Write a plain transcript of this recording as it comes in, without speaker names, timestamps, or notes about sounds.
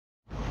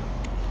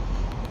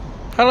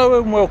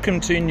Hello and welcome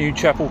to New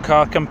Chapel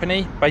Car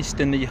Company, based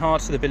in the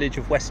heart of the village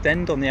of West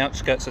End on the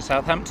outskirts of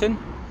Southampton.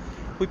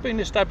 We've been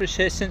established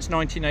here since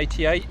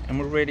 1988 and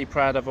we're really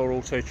proud of our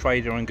Auto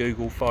Trader and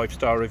Google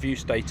 5-star review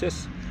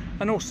status,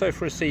 and also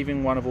for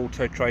receiving one of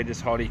Auto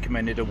Trader's highly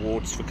commended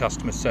awards for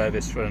customer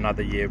service for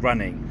another year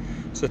running.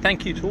 So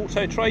thank you to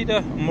Auto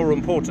Trader and, more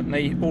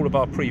importantly, all of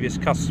our previous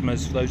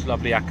customers for those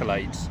lovely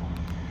accolades.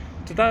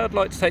 Today I'd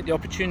like to take the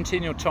opportunity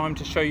in your time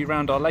to show you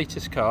around our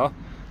latest car.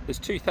 This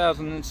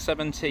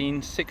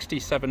 2017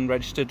 67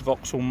 registered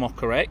Vauxhall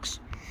Mokka X.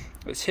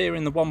 It's here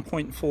in the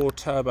 1.4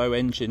 turbo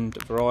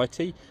engined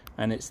variety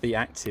and it's the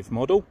active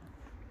model.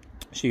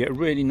 So you get a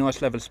really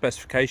nice level of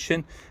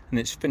specification, and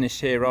it's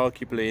finished here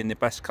arguably in the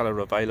best colour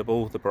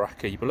available, the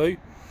Baraki blue.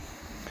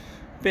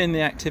 Being the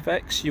Active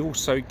X, you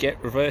also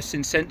get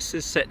reversing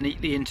sensors set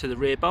neatly into the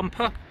rear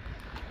bumper,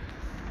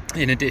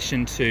 in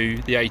addition to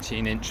the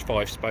 18-inch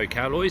 5-spoke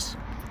alloys.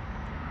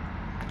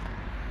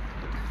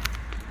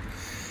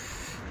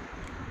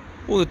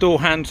 All the door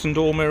handles and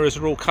door mirrors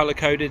are all colour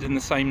coded in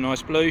the same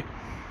nice blue.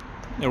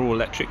 They're all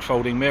electric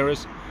folding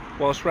mirrors,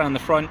 whilst around the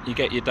front you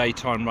get your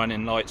daytime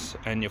running lights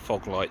and your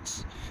fog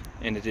lights,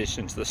 in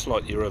addition to the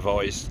slightly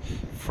revised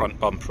front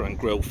bumper and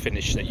grille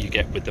finish that you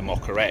get with the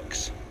Mokka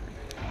X.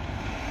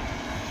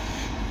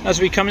 As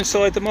we come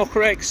inside the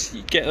Mokka X,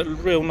 you get a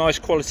real nice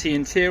quality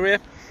interior.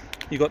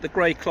 You've got the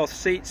grey cloth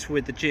seats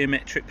with the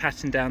geometric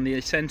pattern down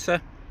the centre.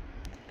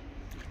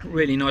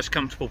 Really nice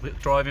comfortable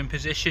driving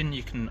position.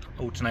 You can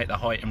alternate the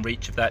height and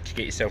reach of that to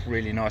get yourself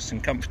really nice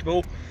and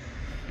comfortable.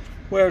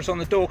 Whereas on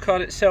the door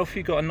card itself,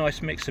 you've got a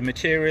nice mix of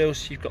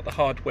materials. You've got the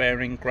hard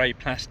wearing grey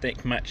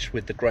plastic matched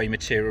with the grey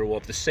material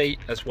of the seat,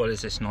 as well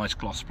as this nice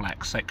gloss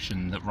black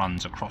section that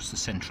runs across the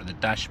centre of the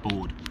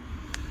dashboard.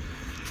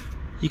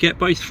 You get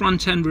both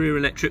front and rear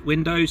electric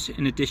windows,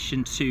 in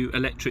addition to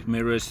electric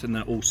mirrors, and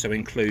that also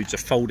includes a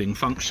folding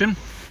function.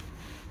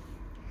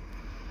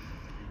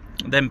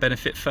 Then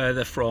benefit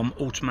further from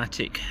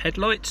automatic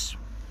headlights.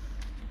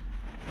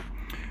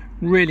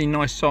 Really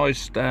nice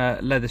sized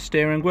leather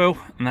steering wheel,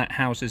 and that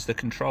houses the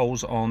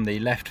controls on the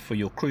left for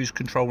your cruise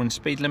control and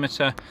speed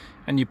limiter,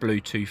 and your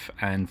Bluetooth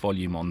and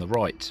volume on the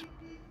right.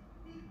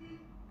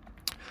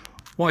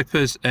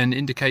 Wipers and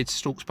indicator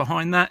stalks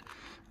behind that,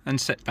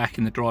 and set back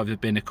in the driver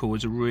binnacle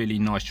is a really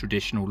nice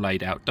traditional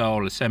laid out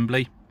dial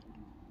assembly.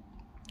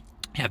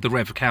 You have the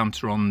rev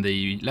counter on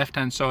the left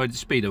hand side, the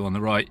speedo on the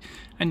right,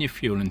 and your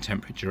fuel and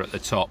temperature at the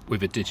top,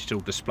 with a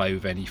digital display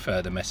with any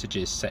further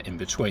messages set in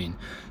between.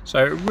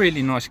 So a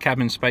really nice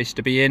cabin space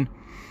to be in.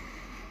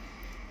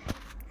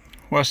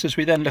 Whilst as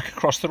we then look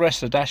across the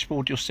rest of the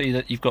dashboard, you'll see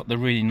that you've got the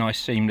really nice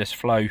seamless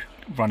flow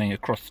running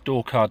across the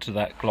door card to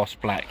that gloss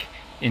black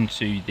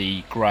into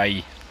the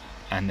grey,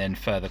 and then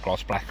further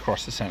gloss black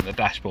across the centre of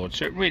the dashboard.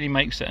 So it really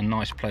makes it a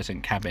nice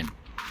pleasant cabin.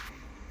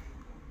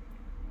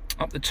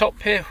 Up the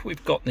top here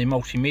we've got the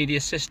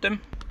multimedia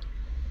system.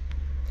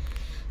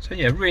 So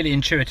yeah, really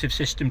intuitive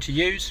system to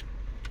use.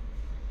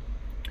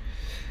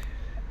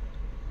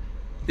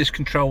 This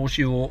controls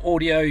your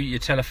audio, your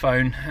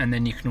telephone, and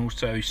then you can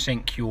also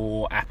sync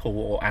your Apple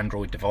or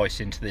Android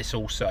device into this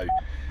also.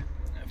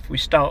 If we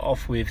start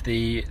off with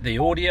the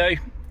audio,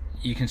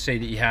 you can see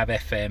that you have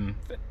FM,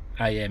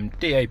 AM,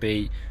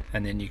 DAB,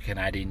 and then you can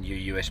add in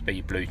your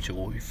USB,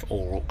 Bluetooth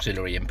or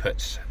auxiliary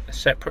inputs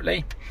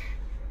separately.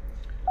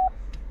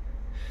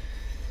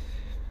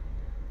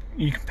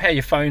 You can pair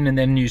your phone, and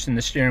then using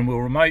the steering wheel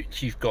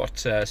remote you've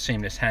got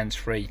seamless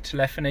hands-free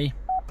telephony.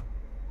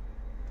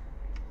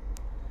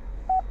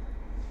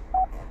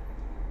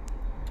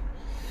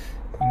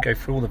 You can go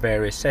through all the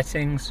various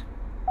settings,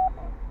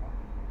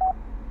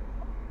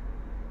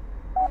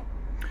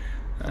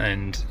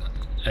 and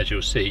as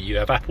you'll see you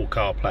have Apple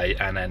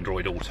CarPlay and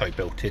Android Auto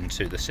built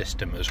into the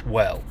system as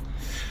well.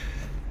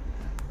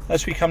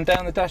 As we come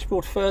down the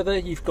dashboard further,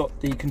 you've got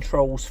the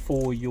controls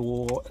for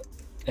your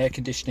air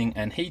conditioning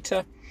and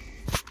heater.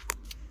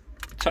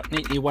 Tucked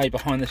neatly away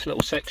behind this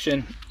little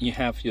section you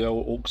have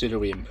your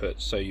auxiliary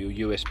inputs, so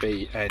your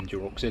USB and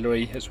your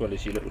auxiliary, as well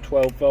as your little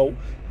 12-volt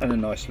and a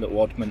nice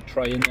little oddment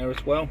tray in there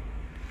as well.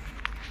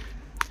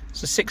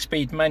 It's a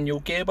 6-speed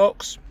manual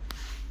gearbox.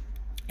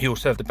 You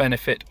also have the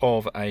benefit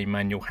of a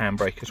manual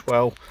handbrake as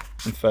well,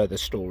 and further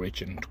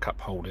storage and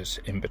cup holders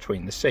in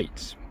between the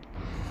seats.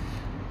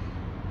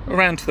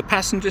 Around to the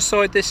passenger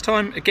side this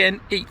time,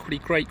 again equally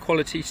great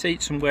quality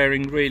seats and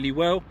wearing really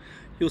well.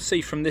 You'll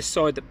see from this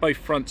side that both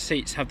front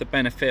seats have the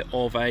benefit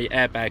of a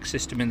airbag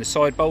system in the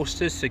side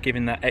bolsters, so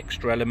giving that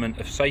extra element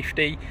of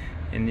safety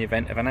in the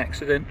event of an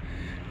accident.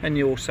 And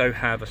you also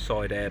have a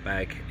side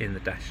airbag in the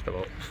dash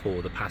box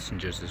for the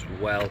passengers as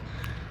well,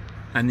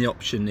 and the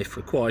option, if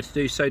required to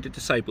do so, to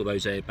disable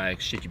those airbags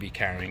should you be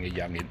carrying a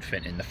young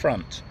infant in the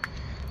front.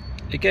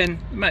 Again,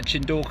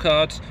 matching door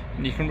cards,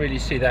 and you can really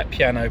see that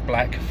piano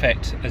black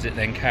effect as it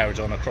then carries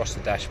on across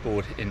the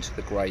dashboard into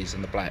the greys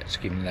and the blacks,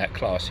 giving that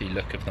classy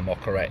look of the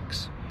Mokka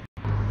X.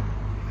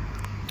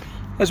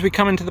 As we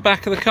come into the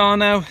back of the car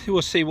now, you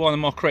will see why the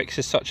Mokka X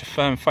is such a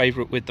firm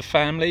favourite with the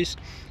families.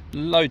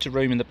 Loads of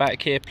room in the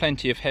back here,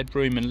 plenty of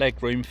headroom and leg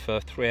room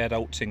for 3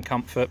 adults in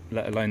comfort,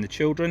 let alone the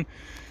children.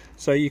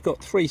 So you've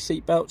got 3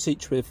 seat belts,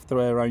 each with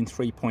their own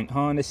 3-point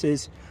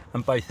harnesses,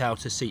 and both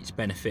outer seats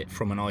benefit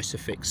from an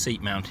Isofix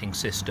seat mounting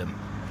system.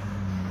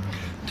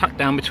 Tucked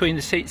down between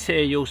the seats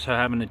here, you also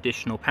have an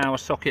additional power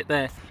socket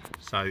there,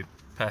 so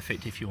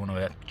perfect if you want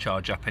to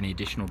charge up any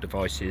additional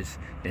devices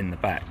in the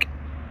back.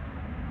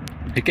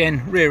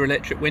 Again, rear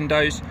electric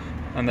windows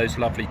and those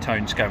lovely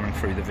tones going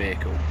through the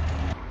vehicle.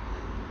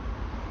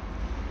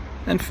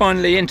 And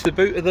finally into the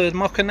boot of the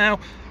Mokka now.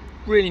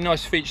 Really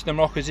nice feature of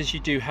the Mokkas is you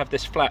do have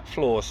this flat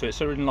floor, so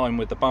it's in line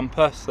with the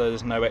bumper, so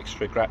there's no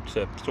extra grab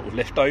to sort of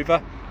lift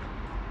over.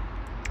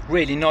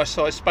 Really nice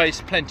size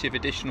space, plenty of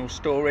additional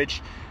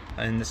storage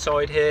in the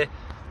side here,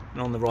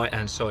 and on the right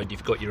hand side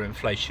you've got your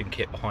inflation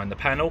kit behind the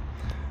panel.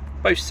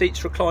 Both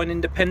seats recline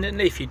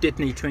independently if you did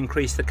need to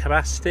increase the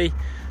capacity,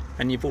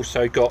 and you've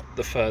also got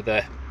the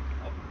further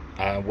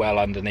well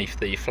underneath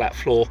the flat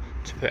floor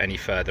to put any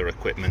further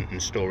equipment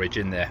and storage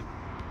in there.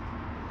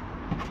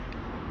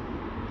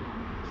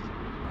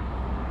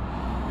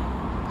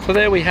 So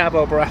there we have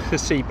our Baraka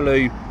Sea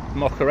Blue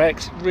Mokka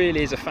X.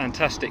 Really is a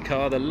fantastic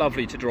car, they're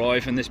lovely to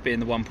drive, and this being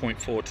the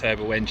 1.4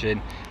 turbo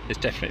engine is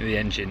definitely the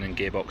engine and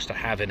gearbox to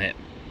have in it.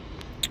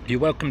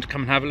 You're welcome to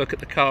come and have a look at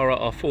the car at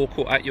our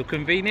forecourt at your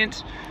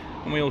convenience,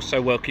 and we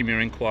also welcome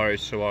your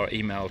inquiries to our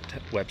email,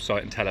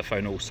 website and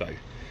telephone also.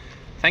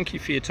 Thank you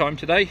for your time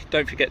today.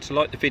 Don't forget to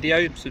like the video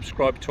and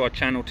subscribe to our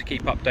channel to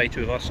keep updated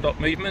with our stock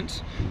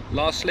movements.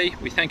 Lastly,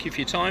 we thank you for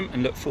your time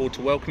and look forward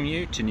to welcoming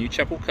you to New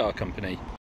Chapel Car Company.